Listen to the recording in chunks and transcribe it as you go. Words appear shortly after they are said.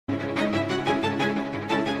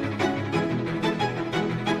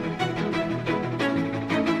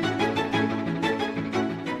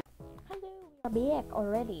sick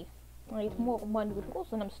already. I ate more noodles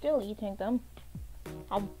and I'm still eating them.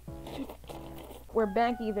 We're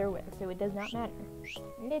back either way, so it does not matter.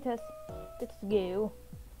 Let's go.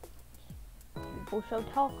 We shall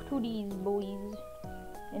talk to these boys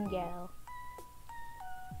and gal.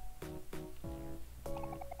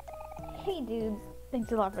 Hey dudes,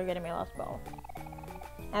 thanks a lot for getting my lost ball.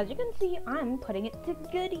 As you can see, I'm putting it to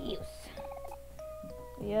good use.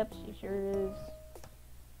 Yep, she sure is.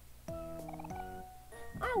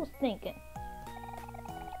 I was thinking,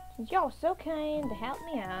 since y'all are so kind to help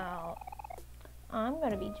me out, I'm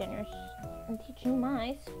gonna be generous and teach you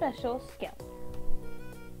my special skill.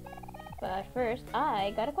 But first,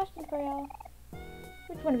 I got a question for y'all.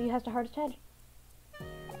 Which one of you has the hardest head?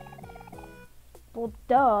 Well,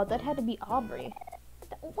 duh, that had to be Aubrey.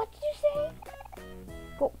 What did you say?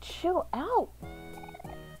 Well, chill out.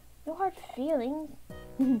 No hard feelings.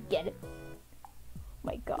 Get it?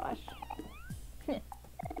 My gosh.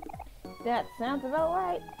 That sounds about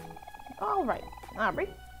right. Alright,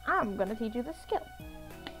 Aubrey, I'm gonna teach you the skill.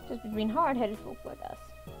 Just between hard-headed folk like us.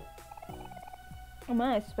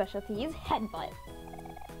 My specialty is headbutt.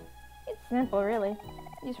 It's simple, really.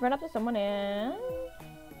 You just run up to someone and...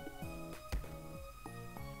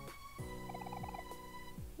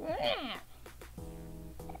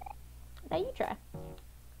 Now you try.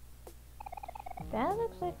 That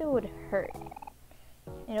looks like it would hurt.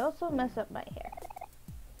 It also mess up my hair.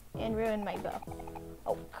 And ruin my bow.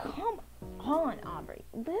 Oh, come on, Aubrey.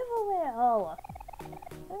 Live a little.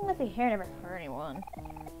 Unless your hair never hurt anyone.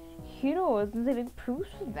 You know, there's living proof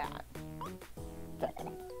of that.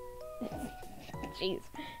 Jeez.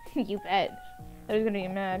 You bet. I was gonna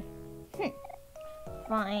get mad.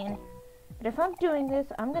 Fine. But if I'm doing this,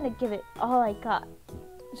 I'm gonna give it all I got.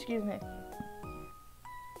 Excuse me.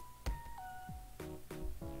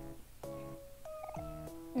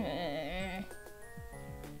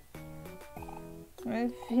 I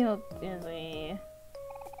feel dizzy.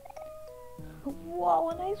 Whoa,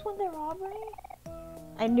 a nice one there, Aubrey.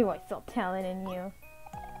 I knew I saw talent in you.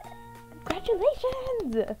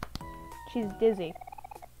 Congratulations! She's dizzy.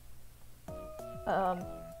 What's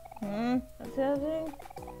happening?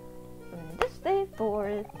 From this day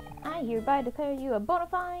forth, I hereby declare you a bona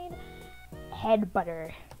fide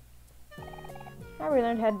headbutter. I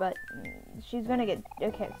relearned headbutt. She's gonna get,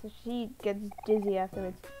 okay, so she gets dizzy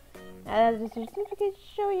afterwards. As a certificate,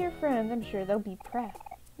 show your friends. I'm sure they'll be proud.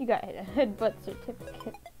 You got a headbutt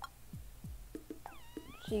certificate.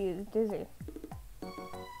 She is dizzy.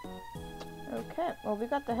 Okay, well we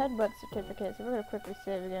got the headbutt certificate, so we're gonna quickly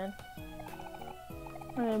save again.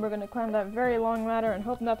 And then we're gonna climb that very long ladder and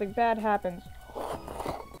hope nothing bad happens.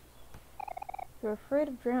 You're afraid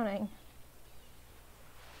of drowning.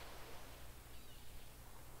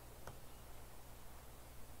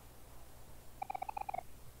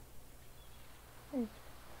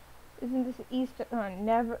 Isn't this east?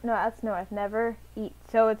 Never. No, that's north. Never eat.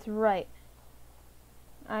 So it's right.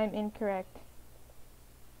 I'm incorrect.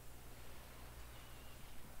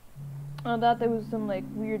 I thought there was some like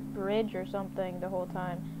weird bridge or something the whole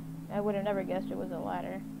time. I would have never guessed it was a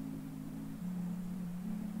ladder.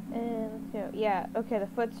 And let's go. Yeah. Okay. The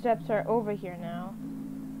footsteps are over here now.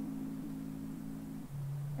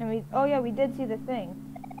 And we. Oh yeah, we did see the thing.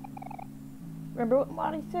 Remember what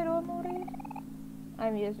Marty said, Omori?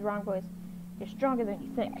 I'm used the wrong voice. You're stronger than you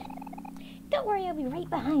think. Don't worry, I'll be right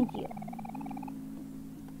behind you.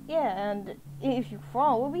 Yeah, and if you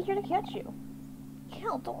fall, we'll be here to catch you.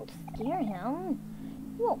 Hell, don't scare him.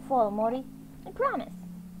 You won't fall, Morty. I promise.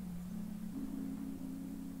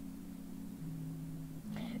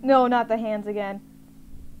 No, not the hands again.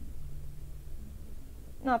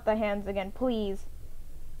 Not the hands again, please.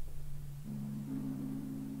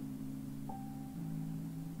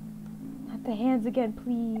 The hands again,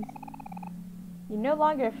 please. You're no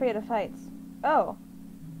longer afraid of heights. Oh.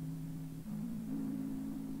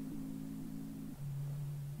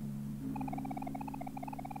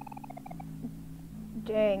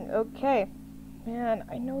 Dang, okay. Man,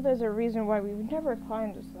 I know there's a reason why we would never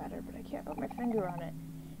climb this ladder, but I can't put my finger on it.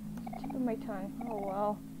 It's the tip of my tongue. Oh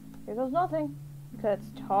well. Here goes nothing. Because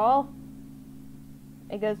it's tall.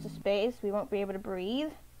 It goes to space. We won't be able to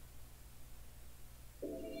breathe.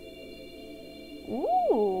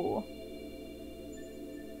 Ooh.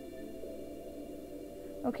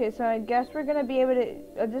 Okay, so I guess we're gonna be able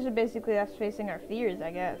to. This is basically us facing our fears,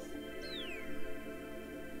 I guess.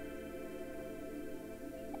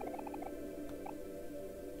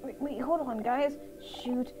 Wait, hold on, guys.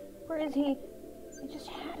 Shoot, where is he? I just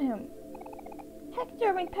had him.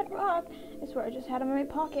 Hector, my pet rock. I swear I just had him in my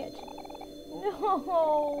pocket.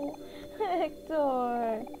 No,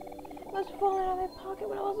 Hector. Must have fallen out of my pocket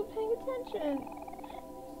when I wasn't paying attention.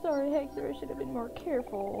 Sorry, Hector, I should have been more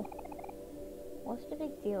careful. What's the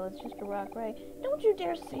big deal? It's just a rock, right? Don't you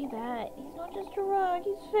dare say that. He's not just a rock,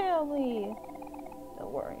 he's family.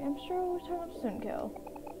 Don't worry, I'm sure we'll return up soon, Kel.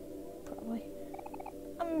 Probably.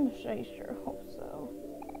 I sure hope so.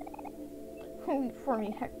 Wait for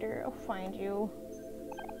me, Hector. I'll find you.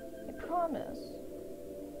 I promise.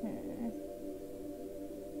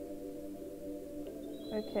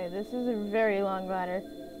 Okay, this is a very long ladder.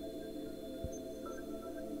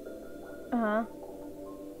 Uh-huh.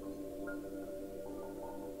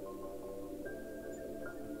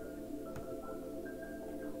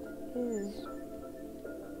 Is...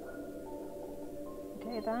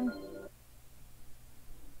 Okay, then.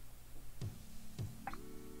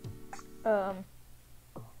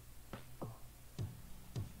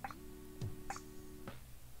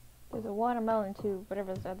 There's a watermelon too,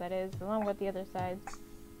 whatever side that is, along with the other sides.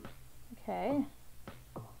 Okay.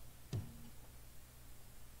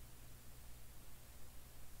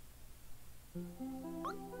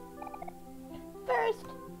 First!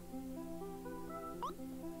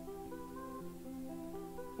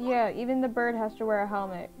 Yeah, even the bird has to wear a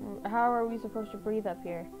helmet. How are we supposed to breathe up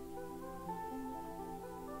here?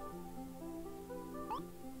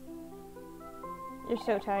 You're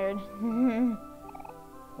so tired.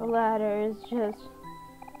 The ladder is just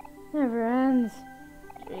never ends.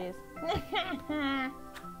 Jeez.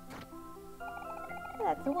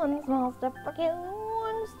 That's one small step for Kel,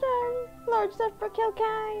 large step for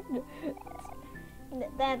Kelkind.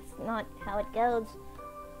 That's not how it goes.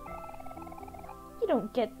 You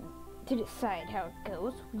don't get to decide how it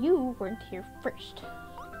goes. You weren't here first.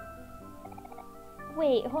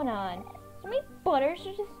 Wait, hold on. So my butter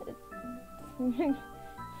should just...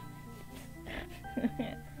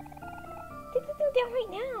 Take the thing down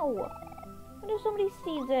right now! What if somebody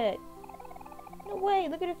sees it? No way,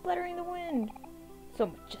 look at it fluttering in the wind. So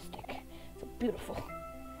majestic. So beautiful.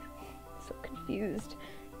 So confused.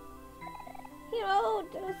 You know,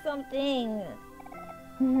 do something.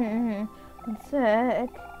 One sec.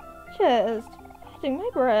 Just catching my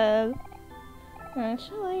breath.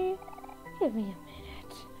 Actually, give me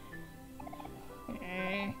a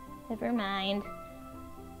minute. Never mind.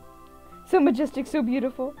 So majestic, so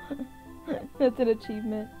beautiful. That's an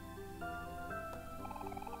achievement.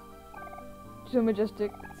 So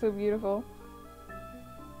majestic, so beautiful.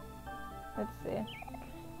 Let's see.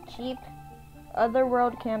 Cheap.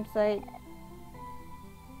 Otherworld campsite.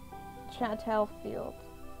 Chattel Field.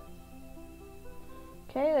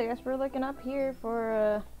 Okay, I guess we're looking up here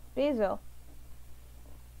for Basil.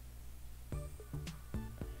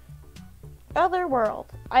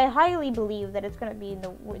 Otherworld. I highly believe that it's gonna be in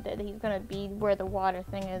that he's gonna be where the water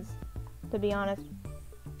thing is. To be honest.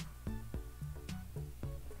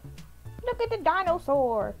 Look at the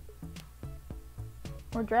dinosaur,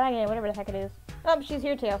 or dragon, whatever the heck it is. Oh, she's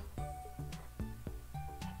here too.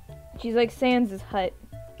 She's like Sans' hut.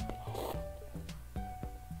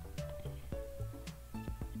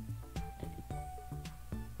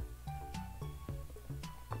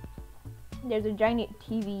 There's a giant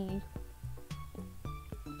TV.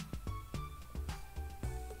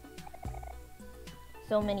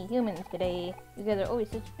 So many humans today. You guys are always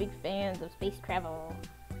such big fans of space travel.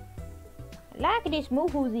 Like this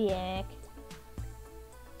Mohoosiac.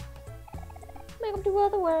 Welcome to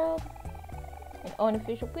Otherworld. An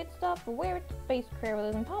unofficial pit stop for where space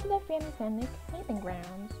travelers and popular family camping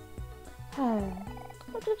grounds. I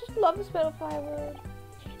just love the smell of firewood.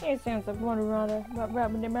 It sounds like one or other. The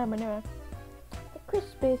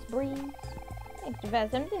crisp space breeze. Thanks to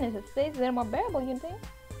vast emptiness of space, they're more bearable, you think?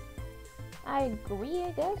 I agree, I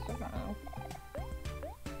guess. I don't know.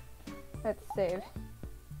 Let's save.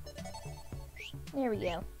 There we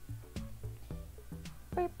go.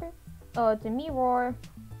 Oh, it's a mirror.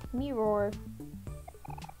 Mirror.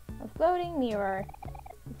 A floating mirror.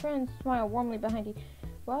 Your friends smile warmly behind you.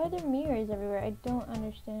 Why are there mirrors everywhere? I don't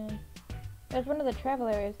understand. There's one of the travel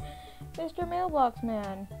areas. Mr. Mailbox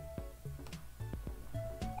Man.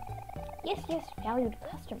 Yes, valued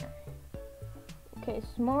customer. Okay,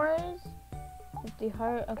 s'mores. 50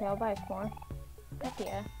 heart. Okay, I'll buy a s'more. Heck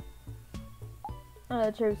yeah.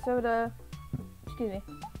 Cherry soda. Excuse me.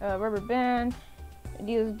 Rubber band. It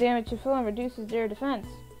deals damage to foe and reduces their defense.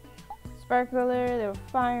 Sparkler. There were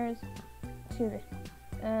fires. Excuse me.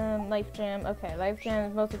 Life Jam. Okay, Life Jam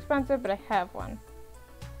is most expensive, but I have one.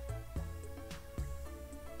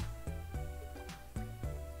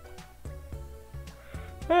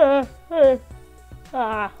 There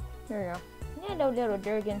we go. Hello, little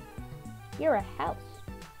Durgan. You're a house.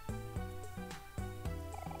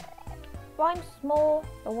 I'm small,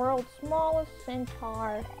 the world's smallest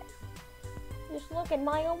centaur. Just look at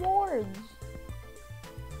my awards.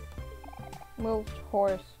 Most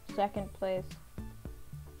horse, 2nd place.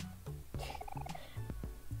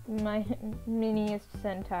 My miniest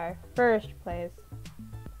centaur, 1st place.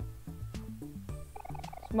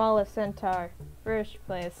 Smallest centaur, 1st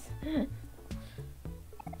place.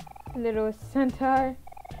 Littlest centaur,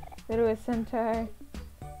 bittiest centaur,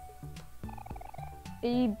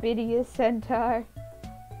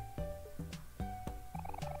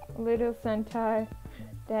 little centaur.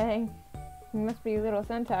 Dang, you must be a little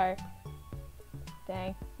centaur.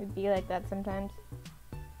 Dang, it'd be like that sometimes.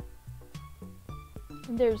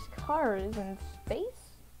 There's cars in space?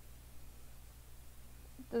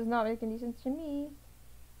 Does not make any sense to me.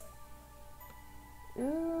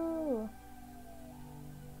 Ooh.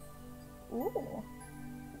 Ooh.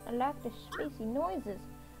 I like the spacey noises.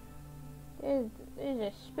 There's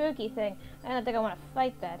a spooky thing. I don't think I want to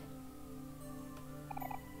fight that.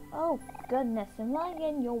 Oh goodness, am I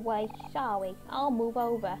in your way? Sorry, I'll move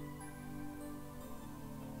over.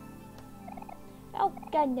 Oh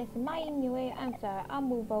goodness, am I in your way? I'm sorry, I'll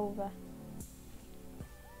move over.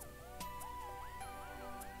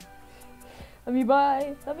 Let me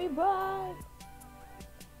by.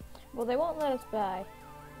 Well, they won't let us by.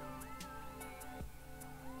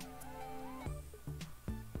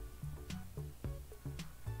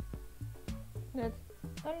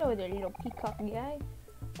 Hello there, little peacock guy.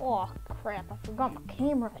 Oh crap, I forgot my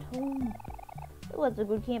camera at home. What's a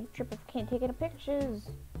good camp trip if I can't take any pictures?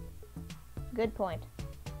 Good point.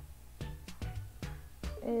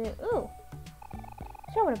 Ooh.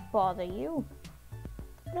 Sorry to bother you.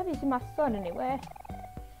 But have you seen my son anywhere?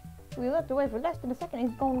 We left away for less than a second and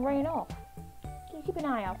he's going to rain off. Can you keep an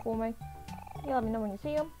eye out for me? You'll let me know when you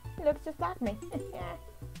see him. He looks just like me.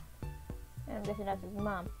 I'm guessing that's his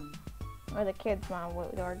mom. Or the kid's mom,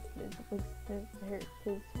 or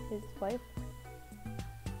his wife.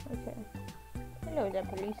 Okay. Hello there,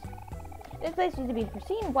 police. This place used to be a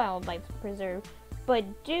pristine wildlife preserve, but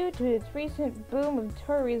due to its recent boom of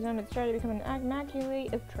tourism, it started becoming an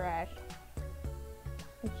immaculate of trash.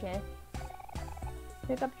 Okay.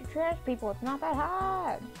 Pick up your trash, people. It's not that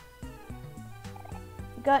hard.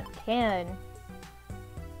 Got 10.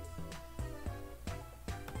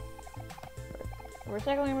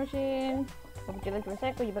 Recycling machine. What would you like to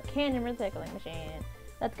recycle? You put can in recycling machine.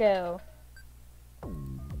 Let's go.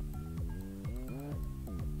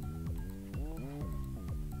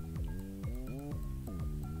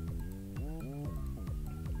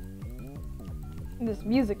 This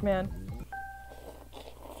music, man.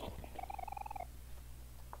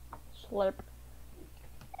 Slurp.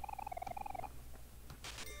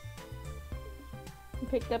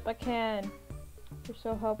 Picked up a can. You're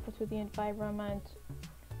so helpful to the environment.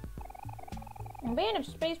 A band of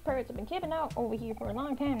space pirates have been camping out over here for a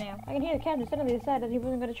long time now. I can hear the captain suddenly decide that he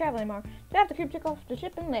wasn't going to travel anymore. So after the crew took off the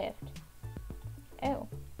ship and left. Oh.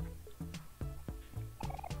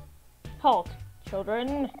 Halt,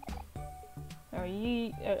 children.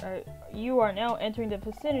 You are now entering the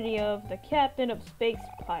vicinity of the captain of space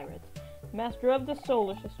pirates, master of the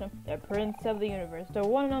solar system, the prince of the universe, the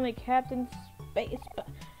one and only Captain Space.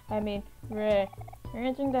 You're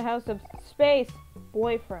entering the house of Space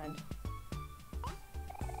Boyfriend.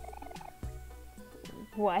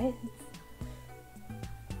 What?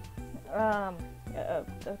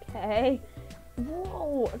 Okay.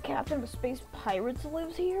 Whoa, a captain of space pirates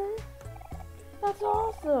lives here? That's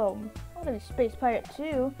awesome. I want to be a space pirate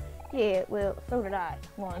too. Yeah, well, so did I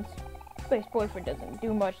once. Space Boyfriend doesn't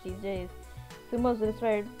do much these days. So most of the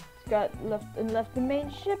pirates got left the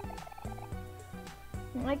main ship.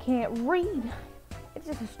 I can't read. It's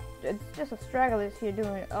just a stragglers here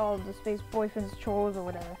doing all the Space Boyfriend's chores or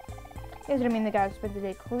whatever. Here's what I mean, the guy spent the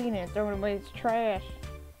day cleaning and throwing away his trash.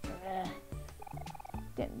 Ugh.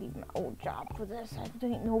 Didn't leave my old job for this. I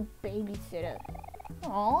ain't no babysitter.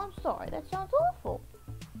 Oh, I'm sorry. That sounds awful.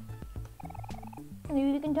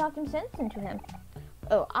 Maybe you can talk some sense into him.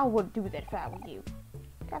 Oh, I would do that if I were you.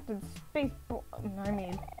 Captain Space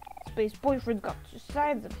Boyfriend's got two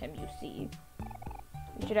sides of him, you see.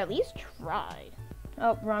 You should at least try.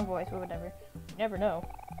 Oh, wrong voice, or whatever. You never know.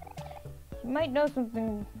 You might know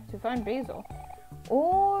something to find Basil.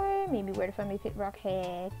 Or maybe where to find my pit rock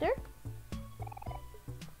Hector.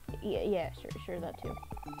 Yeah, sure, that too.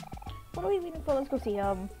 What are we waiting for? Let's go see.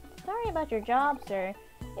 Sorry about your job, sir.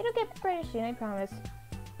 It'll get pretty soon, I promise.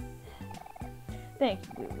 Thank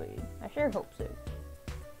you, Lily. I sure hope so.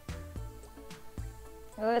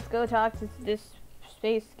 Well, let's go talk to this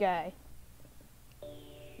space guy.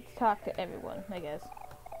 Let's talk to everyone, I guess.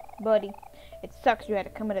 Buddy. It sucks you had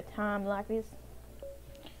to come at a time like this.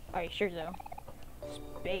 Are you sure though?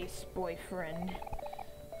 Space boyfriend.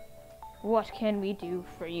 What can we do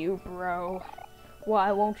for you, bro?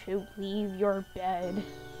 Why won't you leave your bed?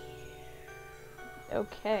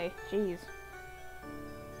 Okay, jeez.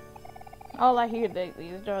 All I hear lately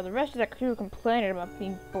is the rest of the crew complaining about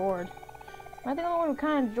being bored. Am I the only one who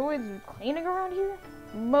kind of enjoys cleaning around here?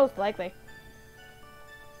 Most likely.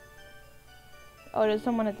 Oh, there's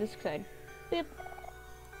someone at this side. Beep.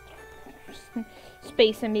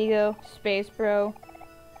 Space amigo. Space bro.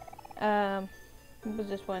 What was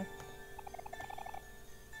this one?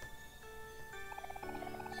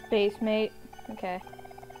 Space mate. Okay.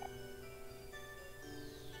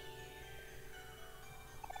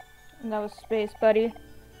 And that was space buddy.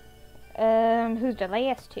 Who's the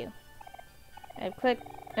last two? I click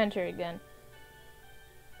enter again.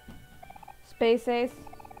 Space ace.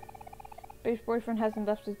 Space boyfriend hasn't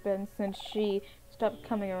left his bed since she stopped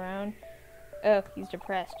coming around. Oh, he's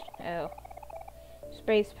depressed. Oh.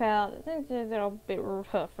 Space pal. Things are a bit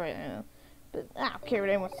rough right now. But I don't care what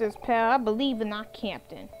anyone says, pal. I believe in that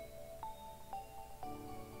captain.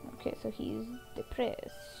 Okay, so he's depressed.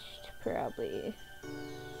 Probably.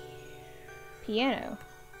 Piano.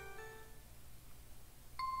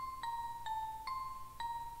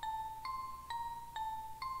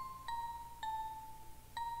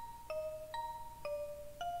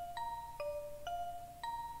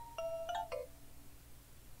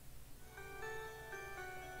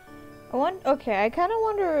 Okay, I kind of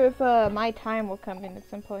wonder if my time will come in at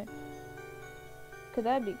some point. Cause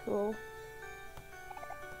that'd be cool.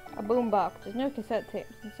 A boombox. There's no cassette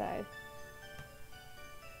tapes inside.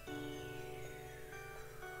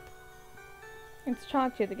 Let's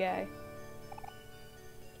talk to the guy.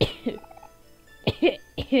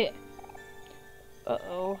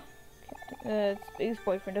 Uh-oh. Space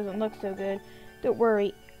boyfriend doesn't look so good. Don't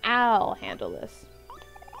worry, I'll handle this.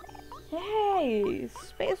 Hey,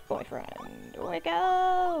 space boyfriend, wake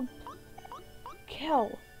up!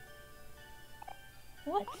 Kill.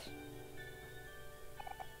 What?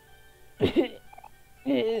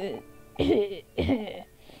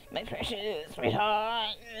 My precious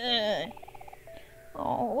sweetheart.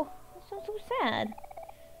 Oh, that sounds so sad.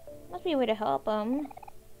 Must be a way to help him.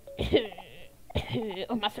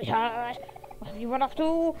 Oh, my sweetheart. What have you run off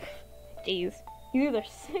to? Jeez. He's either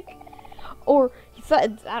sick or he's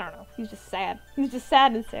sad. I don't know. He's just sad. He's just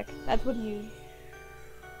sad and sick. That's what he is.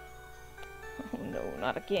 Oh no,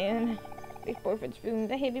 not again. Big boyfriend's feeling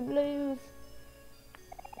the heavy blues.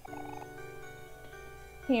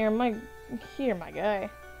 Here, my guy.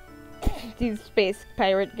 Dude, space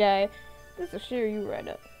pirate guy. This will cheer you right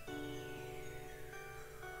up.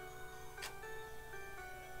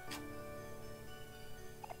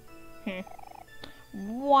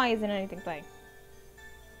 Why isn't anything playing?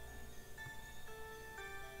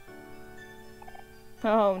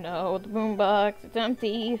 Oh no, the boombox, it's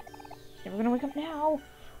empty. We're gonna wake up now.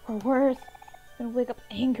 Or worse, we're gonna wake up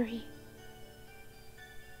angry.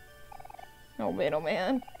 Oh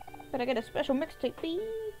man. But I get a special mixtape, please.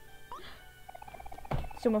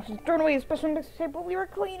 Someone was throwing away a special mixtape while we were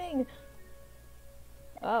cleaning.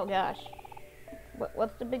 Oh gosh.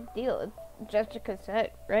 What's the big deal? It's just a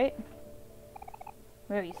cassette, right?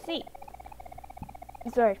 Well, you see.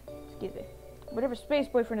 Sorry, excuse me. Whatever space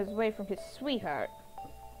boyfriend is away from his sweetheart.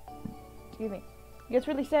 Excuse me. He gets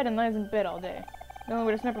really sad and lies in bed all day. The only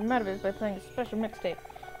way to snap him out of it is by playing a special mixtape.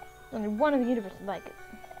 There's only one in the universe like it.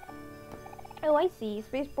 Oh, I see.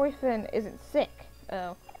 Space boyfriend isn't sick.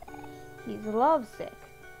 Oh. He's lovesick.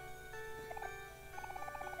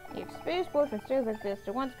 If space boyfriend stays like this,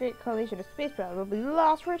 the once great coalition of space travel will be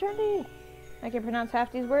lost for eternity. I can pronounce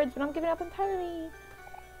half these words, but I'm giving up entirely.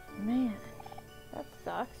 Man, that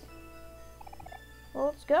sucks. Well,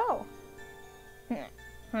 let's go.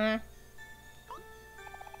 Huh?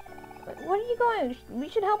 What are you going? We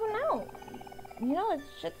should help him out. You know, it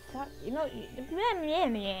should suck. You know, you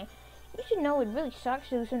should know it really sucks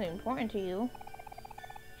to do something important to you.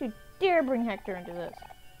 You dare bring Hector into this.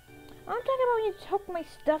 I'm talking about when you took my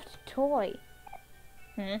stuffed toy.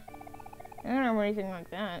 I don't remember anything like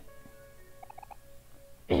that.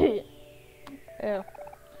 Oh.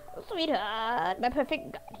 Sweetheart, my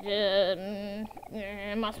perfect garden.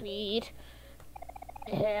 My sweet.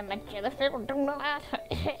 My jellyfish do not.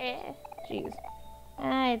 Jeez.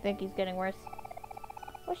 I think he's getting worse.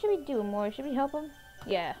 What should we do, more? Should we help him?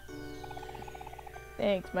 Yeah.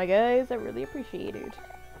 Thanks, my guys. I really appreciate it.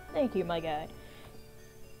 Thank you, my guy.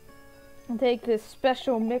 I'll take this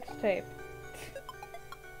special mixtape.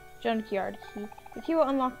 Junkyard key. The key will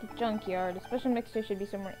unlock the junkyard. A special mixtape should be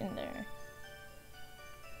somewhere in there.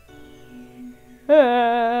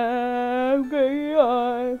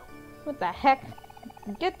 What the heck?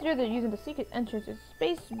 Get through there using the secret entrance to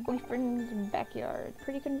Space Boyfriend's backyard.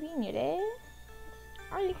 Pretty convenient, eh?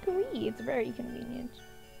 I agree, it's very convenient.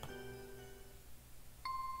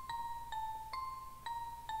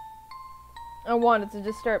 I wanted to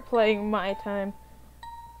just start playing my time.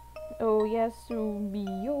 Oh yes,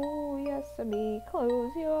 Umi, oh yes, Umi,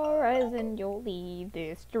 close your eyes and you'll leave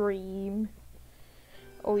this dream.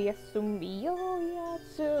 Oh yes, Umi, oh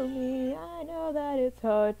yes, Umi, I know that it's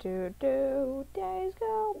hard to do. Days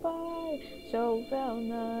go by, so well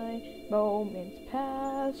nigh, moments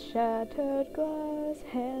pass, shattered glass,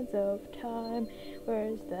 hands of time.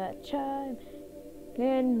 Where's that chime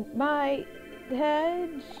in my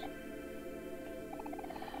head?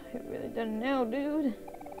 I really don't know, dude.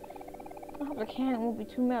 I hope the cat won't be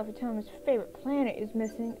too mad for telling his favorite planet is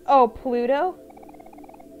missing. Oh, Pluto?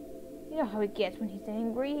 You know how he gets when he's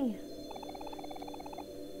angry.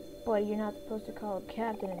 But you're not supposed to call him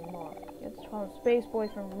Captain anymore. You have to call him Space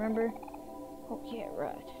Boyfriend, remember? Oh, yeah,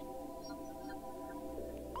 right.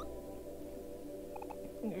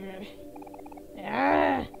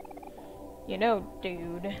 You know,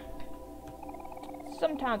 dude.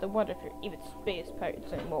 Sometimes I wonder if you're even space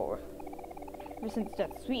pirates anymore. Ever since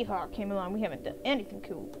that sweetheart came along, we haven't done anything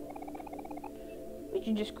cool. We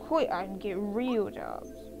should just quit out and get real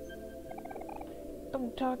jobs.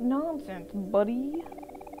 Don't talk nonsense, buddy.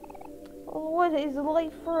 Well, what is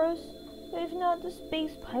life for us, if not the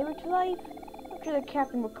space pirate life? I'm sure the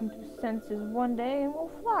captain will come to his senses one day and we'll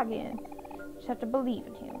fly again. Just have to believe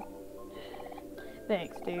in him.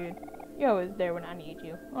 Thanks, dude. You're always there when I need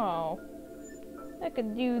you. Oh. Like a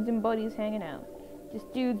dudes and buddies hanging out.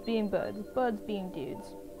 Just dudes being buds, buds being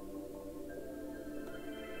dudes.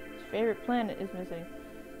 His favorite planet is missing.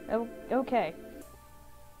 Oh, okay.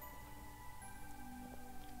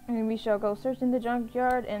 And we shall go search in the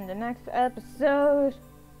junkyard in the next episode.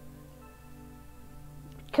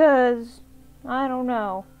 'Cause I don't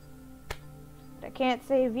know. I can't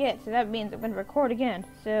save yet, so that means I'm going to record again.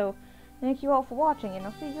 So, thank you all for watching, and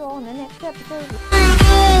I'll see you all in the next episode.